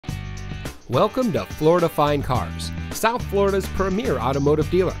Welcome to Florida Fine Cars, South Florida's premier automotive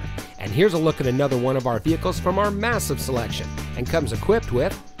dealer. And here's a look at another one of our vehicles from our massive selection, and comes equipped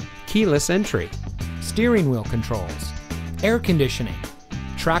with keyless entry, steering wheel controls, air conditioning,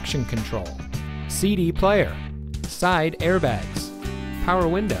 traction control, CD player, side airbags, power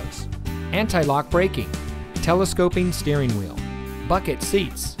windows, anti-lock braking, telescoping steering wheel, bucket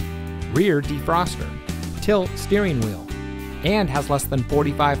seats, rear defroster, tilt steering wheel, and has less than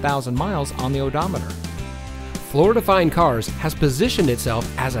 45,000 miles on the odometer. Florida Fine Cars has positioned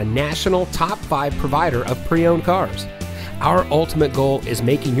itself as a national top 5 provider of pre-owned cars. Our ultimate goal is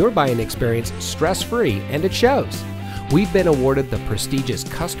making your buying experience stress-free, and it shows. We've been awarded the prestigious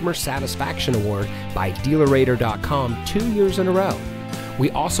Customer Satisfaction Award by DealerRater.com 2 years in a row.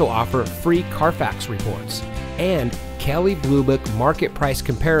 We also offer free Carfax reports and Kelley Blue Book market price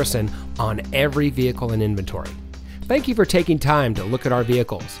comparison on every vehicle in inventory. Thank you for taking time to look at our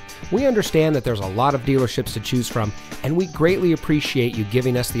vehicles. We understand that there's a lot of dealerships to choose from, and we greatly appreciate you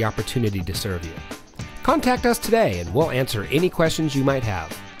giving us the opportunity to serve you. Contact us today and we'll answer any questions you might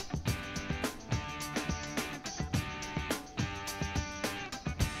have.